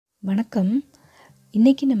வணக்கம்.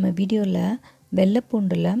 இன்றைக்கி நம்ம வீடியோவில் வெள்ளை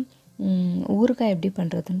பூண்டில் ஊறுகாய் எப்படி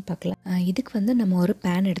பண்ணுறதுன்னு பார்க்கலாம். இதுக்கு வந்து நம்ம ஒரு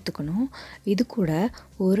பேன் எடுத்துக்கணும். இது கூட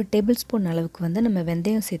ஒரு டேபிள் ஸ்பூன் அளவுக்கு வந்து நம்ம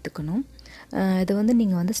வெந்தயம் சேர்த்துக்கணும். இதை வந்து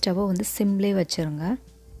நீங்கள் வந்து ஸ்டவ்வை வந்து சிம்லேயே வச்சுருங்க.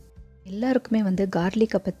 எல்லாருக்குமே வந்து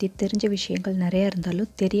கார்லிக்கை பற்றி தெரிஞ்ச விஷயங்கள் நிறையா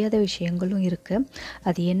இருந்தாலும் தெரியாத விஷயங்களும் இருக்குது.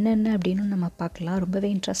 அது என்னென்ன அப்படின்னு நம்ம பார்க்கலாம்.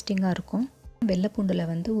 ரொம்பவே இன்ட்ரெஸ்டிங்காக இருக்கும். வெள்ளை பூண்டில்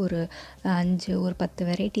வந்து ஒரு 10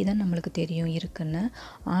 வெரைட்டி தான் நம்மளுக்கு தெரியும் இருக்குன்னு.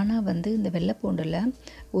 ஆனால் வந்து இந்த வெள்ளை பூண்டில்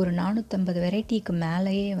ஒரு 450 வெரைட்டிக்கு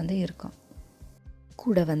மேலேயே வந்து இருக்கும்.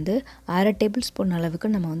 கூட வந்து 1/2 டேபிள் ஸ்பூன்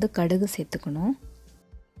அளவுக்கு நம்ம வந்து கடுகு சேர்த்துக்கணும்.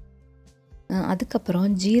 அதுக்கப்புறம்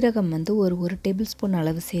ஜீரகம் வந்து ஒரு டேபிள் ஸ்பூன்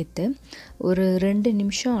அளவு சேர்த்து ஒரு 2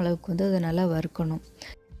 நிமிஷம் அளவுக்கு வந்து அதை நல்லா வறுக்கணும்.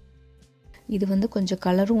 இது வந்து கொஞ்சம்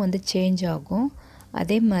கலரும் வந்து சேஞ்ச் ஆகும்.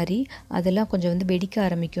 அதே மாதிரி அதெல்லாம் கொஞ்சம் வந்து வெடிக்க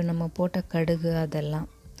ஆரம்பிக்கும், நம்ம போட்ட கடுகு அதெல்லாம்.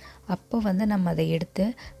 அப்போ வந்து நம்ம அதை எடுத்து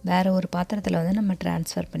வேறு ஒரு பாத்திரத்தில் வந்து நம்ம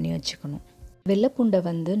ட்ரான்ஸ்ஃபர் பண்ணி வச்சுக்கணும். வெள்ளைப்பூண்டை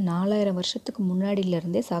வந்து 4000 வருஷத்துக்கு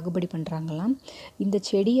முன்னாடியிலேருந்தே சாகுபடி பண்ணுறாங்களாம். இந்த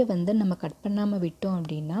செடியை வந்து நம்ம கட் பண்ணாமல் விட்டோம்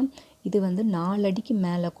அப்படின்னா இது வந்து 4 அடிக்கு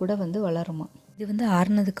மேலே கூட வந்து வளருமா. இது வந்து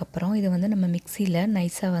ஆறுனதுக்கப்புறம் இதை வந்து நம்ம மிக்சியில்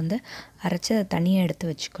நைஸாக வந்து அரைச்சி அதை தனியாக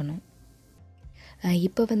எடுத்து வச்சுக்கணும்.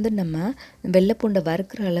 இப்போ வந்து நம்ம வெள்ளைப்பூண்டை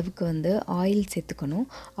வறுக்கிற அளவுக்கு வந்து ஆயில் சேர்த்துக்கணும்.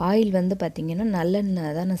 ஆயில் வந்து பார்த்திங்கன்னா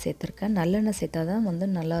நல்லெண்ணெய் தான் நான் சேர்த்துருக்கேன். நல்லெண்ணெய் சேர்த்தா தான் வந்து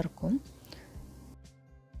நல்லாயிருக்கும்.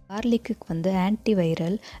 கார்லிக்கு வந்து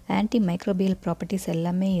ஆன்டிவைரல், ஆன்டிமைக்ரோபியல் ப்ராப்பர்ட்டிஸ்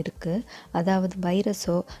எல்லாமே இருக்குது. அதாவது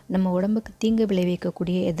வைரஸோ நம்ம உடம்புக்கு தீங்கு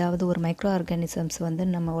விளைவிக்கக்கூடிய ஏதாவது ஒரு மைக்ரோ ஆர்கானிசம்ஸ் வந்து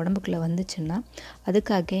நம்ம உடம்புக்குள்ளே வந்துச்சுன்னா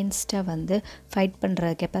அதுக்கு அகெயின்ஸ்டாக வந்து ஃபைட்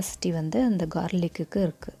பண்ணுற கெப்பாசிட்டி வந்து அந்த கார்லிக்கு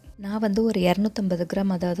இருக்குது. நான் வந்து ஒரு 250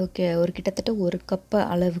 கிராம், அதாவது ஒரு கிட்டத்தட்ட 1 கப்பு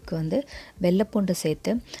அளவுக்கு வந்து வெள்ளைப்பூண்டு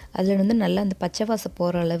சேர்த்து அதில் வந்து நல்லா அந்த பச்சை வாசம்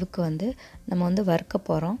போகிற அளவுக்கு வந்து நம்ம வந்து வறுக்க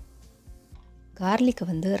போகிறோம். கார்லிக்கை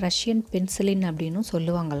வந்து ரஷ்யன் பென்சிலின் அப்படின்னும்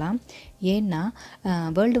சொல்லுவாங்களாம். ஏன்னா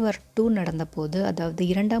வேர்ல்டு வார் 2 நடந்தபோது, அதாவது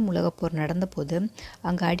 2ஆம் உலகப்போர் நடந்தபோது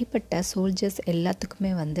அங்கே அடிப்பட்ட சோல்ஜர்ஸ்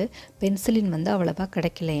எல்லாத்துக்குமே வந்து பென்சிலின் வந்து அவ்வளோவா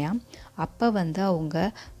கிடைக்கலையாம். அப்போ வந்து அவங்க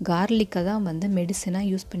கார்லிக்கை தான் வந்து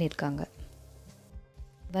மெடிசனாக யூஸ் பண்ணியிருக்காங்க.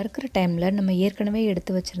 வறுக்கிற டைமில் நம்ம ஏற்கனவே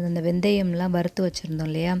எடுத்து வச்சுருந்த இந்த வெந்தயம்லாம் வறுத்து வச்சுருந்தோம்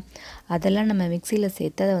இல்லையா, அதெல்லாம் நம்ம மிக்சியில்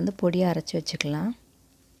சேர்த்து அதை வந்து பொடியாக அரைச்சி வச்சுக்கலாம்.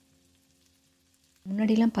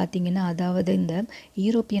 முன்னாடிலாம் பார்த்திங்கன்னா, அதாவது இந்த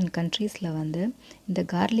யூரோப்பியன் கண்ட்ரீஸில் வந்து இந்த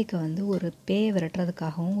கார்லிக்கை வந்து ஒரு பேயை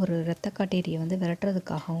விரட்டுறதுக்காகவும் ஒரு இரத்தக்காட்டேரியை வந்து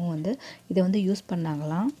விரட்டுறதுக்காகவும் வந்து இதை வந்து யூஸ்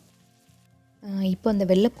பண்ணாங்களாம். இப்போ அந்த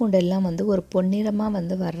வெள்ளைப்பூண்டெல்லாம் வந்து ஒரு பொன்னிறமாக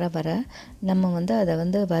வந்து வர நம்ம வந்து அதை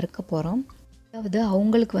வந்து வறுக்க போகிறோம். அதாவது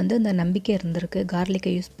அவங்களுக்கு வந்து இந்த நம்பிக்கை இருந்திருக்கு,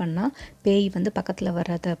 கார்லிக்கை யூஸ் பண்ணால் பேய் வந்து பக்கத்தில்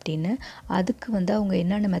வராது அப்படின்னு. அதுக்கு வந்து அவங்க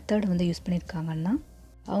என்னென்ன மெத்தட் வந்து யூஸ் பண்ணியிருக்காங்கன்னா,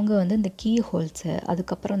 அவங்க வந்து இந்த கீ ஹோல்ஸு,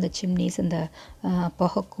 அதுக்கப்புறம் இந்த சிம்னிஸ், இந்த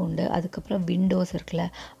புகைக்கூண்டு, அதுக்கப்புறம் விண்டோஸ் இருக்குல்ல,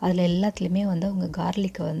 அதில் எல்லாத்துலேயுமே வந்து அவங்க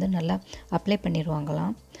கார்லிக்கை வந்து நல்லா அப்ளை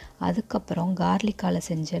பண்ணிடுவாங்களாம். அதுக்கப்புறம் கார்லிக்கால்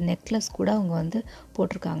செஞ்ச நெக்லஸ் கூட அவங்க வந்து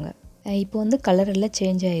போட்டிருக்காங்க. இப்போ வந்து கலர் எல்லாம்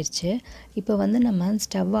சேஞ்ச் ஆயிடுச்சு. இப்போ வந்து நம்ம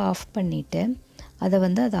ஸ்டவ்வை ஆஃப் பண்ணிவிட்டு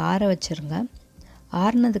அதை ஆற வச்சுருங்க.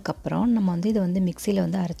 ஆறுனதுக்கப்புறம் நம்ம வந்து இதை வந்து மிக்சியில்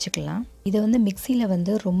வந்து அரைச்சிக்கலாம். இதை வந்து மிக்சியில்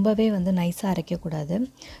வந்து ரொம்பவே வந்து நைஸாக அரைக்கக்கூடாது.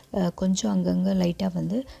 கொஞ்சம் அங்கங்கே லைட்டாக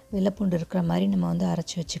வந்து வெள்ளைப்பூண்டு இருக்கிற மாதிரி நம்ம வந்து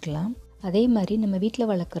அரைச்சி வச்சுக்கலாம். அதே மாதிரி நம்ம வீட்டில்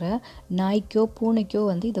வளர்க்குற நாய்க்கோ பூனைக்கோ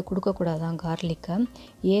வந்து இதை கொடுக்கக்கூடாதான் கார்லிக்கை.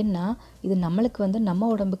 ஏன்னா இது நம்மளுக்கு வந்து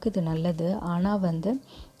நம்ம உடம்புக்கு இது நல்லது. ஆனால் வந்து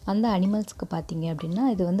அந்த அனிமல்ஸ்க்கு பார்த்திங்க அப்படின்னா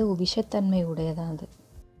இது வந்து விஷத்தன்மை உடையதான் அது.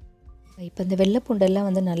 இப்போ இந்த வெள்ளைப்பூண்டெல்லாம்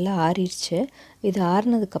வந்து நல்லா ஆறிடுச்சு. இது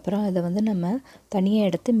ஆறினதுக்கப்புறம் அதை வந்து நம்ம தனியாக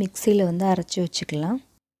எடுத்து மிக்சியில் வந்து அரைச்சி வச்சுக்கலாம்.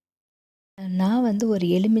 நான் வந்து ஒரு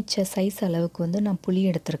எலுமிச்சை சைஸ் அளவுக்கு வந்து நான் புளி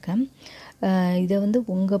எடுத்திருக்கேன். இதை வந்து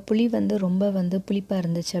உங்கள் புளி வந்து ரொம்ப வந்து புளிப்பாக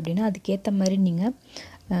இருந்துச்சு அப்படின்னா அதுக்கேற்ற மாதிரி நீங்கள்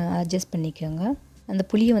அட்ஜஸ்ட் பண்ணிக்கோங்க. அந்த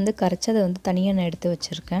புளியை வந்து கரைச்சி அதை வந்து தனியாக நான் எடுத்து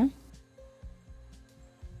வச்சுருக்கேன்.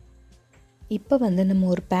 இப்போ வந்து நம்ம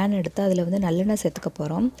ஒரு பேன் எடுத்து அதில் வந்து நல்லெண்ணெய் சேர்த்துக்க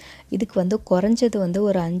போகிறோம். இதுக்கு வந்து குறைஞ்சது வந்து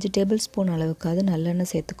ஒரு 5 டேபிள் ஸ்பூன் அளவுக்காவது நல்லெண்ணெய்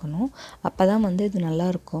சேர்த்துக்கணும். அப்போ தான் வந்து இது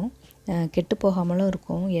நல்லாயிருக்கும், கெட்டு போகாமலும்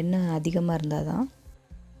இருக்கும், எண்ணெய் அதிகமாக இருந்தால் தான்.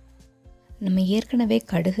 நம்ம ஏற்கனவே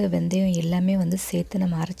கடுகு, வெந்தயம் எல்லாமே வந்து சேர்த்து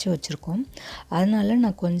நம்ம அரைச்சி வச்சுருக்கோம். அதனால்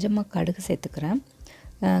நான் கொஞ்சமாக கடுகு சேர்த்துக்கிறேன்.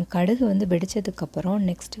 கடுகு வந்து வெடித்ததுக்கப்புறம்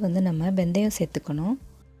நெக்ஸ்ட்டு வந்து நம்ம வெந்தயம் சேர்த்துக்கணும்.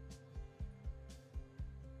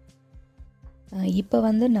 இப்போ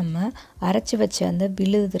வந்து நம்ம அரைச்சி வச்ச அந்த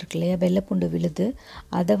விழுது இருக்கு இல்லையா, வெள்ளைப்பூண்டு விழுது,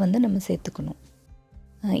 அதை வந்து நம்ம சேர்த்துக்கணும்.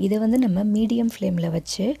 இதை வந்து நம்ம மீடியம் ஃப்ளேமில்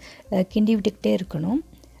வச்சு கிண்டி விட்டுக்கிட்டே இருக்கணும்.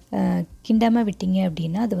 கிண்டாமல் விட்டிங்க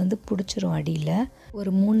அப்படின்னா அது வந்து பிடிச்சிரும் அடியில்.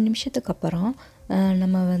 ஒரு 3 நிமிஷத்துக்கு அப்புறம்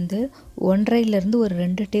நம்ம வந்து 1.5லேருந்து ஒரு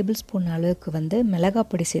 2 டேபிள் ஸ்பூன் அளவுக்கு வந்து மிளகாய்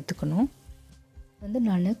பொடி சேர்த்துக்கணும். வந்து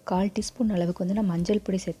நான் 1/4 டீஸ்பூன் அளவுக்கு வந்து நான் மஞ்சள்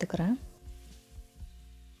பொடி சேர்த்துக்கிறேன்.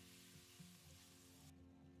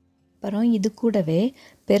 அப்புறம் இது கூடவே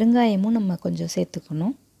பெருங்காயமும் நம்ம கொஞ்சம்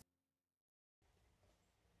சேர்த்துக்கணும்.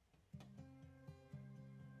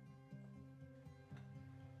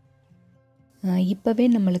 இப்போவே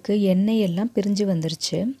நம்மளுக்கு எண்ணெய் எல்லாம் பிரிஞ்சு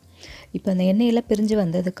வந்துருச்சு. இப்போ அந்த எண்ணெயெல்லாம் பிரிஞ்சு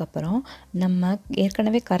வந்ததுக்கப்புறம் நம்ம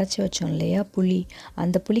ஏற்கனவே கரைச்சி வச்சோம் இல்லையா புளி,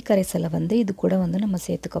 அந்த புளி கரைசலை வந்து இது கூட வந்து நம்ம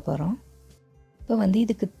சேர்த்துக்க போகிறோம். இப்போ வந்து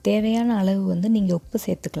இதுக்கு தேவையான அளவு வந்து நீங்கள் உப்பு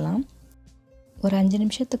சேர்த்துக்கலாம். ஒரு 5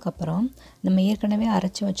 நிமிஷத்துக்கு அப்புறம் நம்ம ஏற்கனவே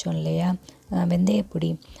அரைச்சி வச்சோம் இல்லையா வெந்தயப்பொடி,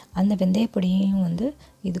 அந்த வெந்தயப்பொடியையும் வந்து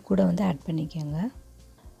இது கூட வந்து ஆட் பண்ணிக்கோங்க.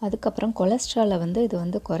 அதுக்கப்புறம் கொலஸ்ட்ராலை வந்து இது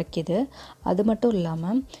வந்து குறைக்கிது. அது மட்டும்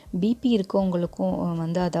இல்லாமல் பிபி இருக்கவங்களுக்கும்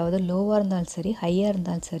வந்து அதாவது லோவாக இருந்தாலும் சரி ஹையாக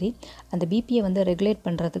இருந்தாலும் சரி அந்த பிபியை வந்து ரெகுலேட்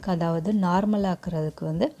பண்ணுறதுக்கு அதாவது நார்மலாக்குறதுக்கு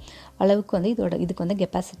வந்து அளவுக்கு வந்து இதுக்கு வந்து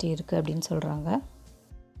கெப்பாசிட்டி இருக்குது அப்படின்னு சொல்கிறாங்க.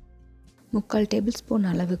 3/4 டேபிள் ஸ்பூன்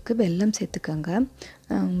அளவுக்கு வெல்லம் சேர்த்துக்கோங்க.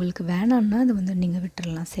 உங்களுக்கு வேணான்னா அது வந்து நீங்கள்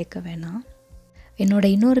விட்டுறலாம், சேர்க்க வேணாம்.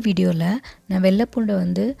 என்னோடய இன்னொரு வீடியோவில் நான் வெள்ளைப்பூண்டை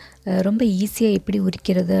வந்து ரொம்ப ஈஸியாக எப்படி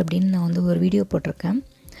உரிக்கிறது அப்படின்னு நான் வந்து ஒரு வீடியோ போட்டிருக்கேன்.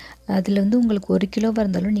 அதில் வந்து உங்களுக்கு 1 கிலோவாக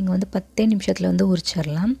இருந்தாலும் நீங்கள் வந்து 10 நிமிஷத்தில் வந்து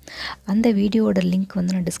உரிச்சிடலாம். அந்த வீடியோவோட லிங்க்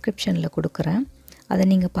வந்து நான் டிஸ்கிரிப்ஷனில் கொடுக்குறேன், அதை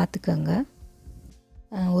நீங்கள் பார்த்துக்கோங்க.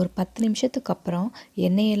 ஒரு 10 நிமிஷத்துக்கு அப்புறம்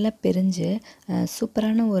எண்ணெயெல்லாம் பிரிஞ்சு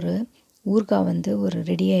சூப்பரான ஒரு ஊறுகாய் வந்து ஒரு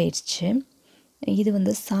ரெடி ஆயிடுச்சு. இது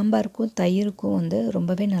வந்து சாம்பாருக்கும் தயிருக்கும் வந்து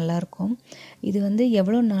ரொம்பவே நல்லாயிருக்கும். இது வந்து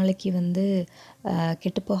எவ்வளோ நாளைக்கு வந்து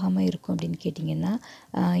கெட்டு போகாமல் இருக்கும் அப்படின்னு கேட்டிங்கன்னா,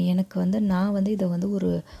 எனக்கு வந்து நான் வந்து இதை வந்து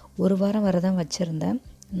ஒரு வாரம் வரை தான் வச்சுருந்தேன்.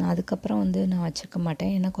 நான் அதுக்கப்புறம் வந்து நான் வச்சுருக்க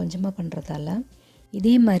மாட்டேன், ஏன்னா கொஞ்சமாக பண்ணுறதால.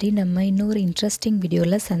 இதே மாதிரி நம்ம இன்னொரு இன்ட்ரெஸ்டிங்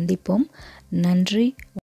வீடியோவில் சந்திப்போம். நன்றி.